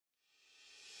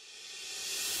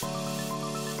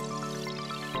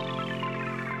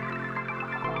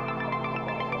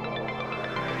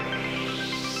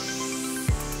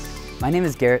My name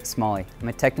is Garrett Smalley. I'm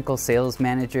a technical sales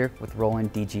manager with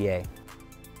Roland DGA.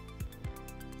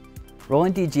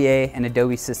 Roland DGA and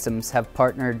Adobe Systems have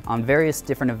partnered on various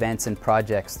different events and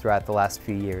projects throughout the last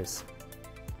few years.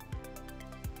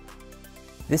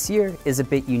 This year is a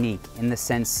bit unique in the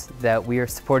sense that we are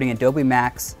supporting Adobe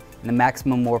Max and the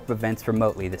Maximum Warp events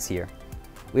remotely this year.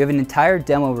 We have an entire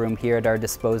demo room here at our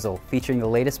disposal featuring the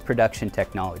latest production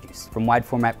technologies, from wide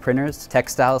format printers,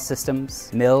 textile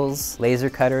systems, mills, laser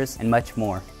cutters, and much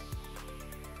more.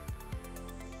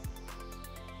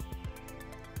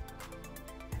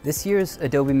 This year's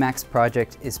Adobe Max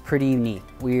project is pretty unique.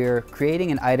 We're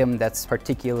creating an item that's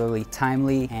particularly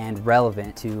timely and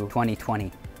relevant to 2020.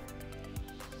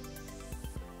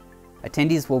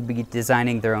 Attendees will be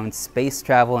designing their own space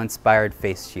travel-inspired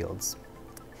face shields.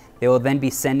 They will then be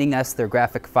sending us their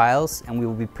graphic files, and we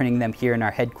will be printing them here in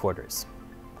our headquarters.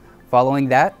 Following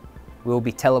that, we will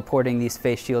be teleporting these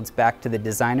face shields back to the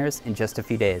designers in just a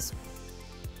few days.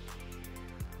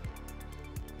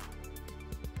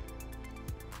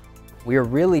 We are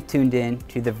really tuned in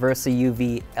to the Versa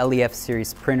UV LEF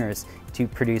series printers to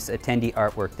produce attendee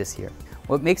artwork this year.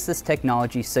 What makes this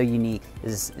technology so unique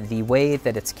is the way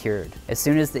that it's cured. As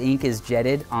soon as the ink is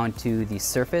jetted onto the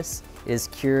surface, it is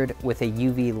cured with a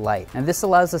UV light. And this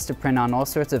allows us to print on all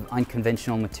sorts of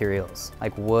unconventional materials,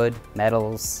 like wood,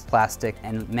 metals, plastic,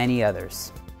 and many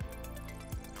others.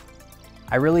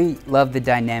 I really love the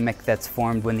dynamic that's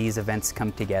formed when these events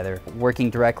come together. Working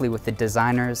directly with the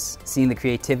designers, seeing the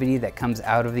creativity that comes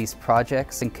out of these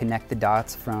projects and connect the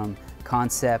dots from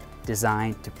concept,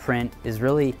 design to print is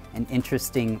really an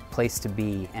interesting place to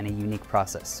be and a unique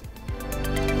process.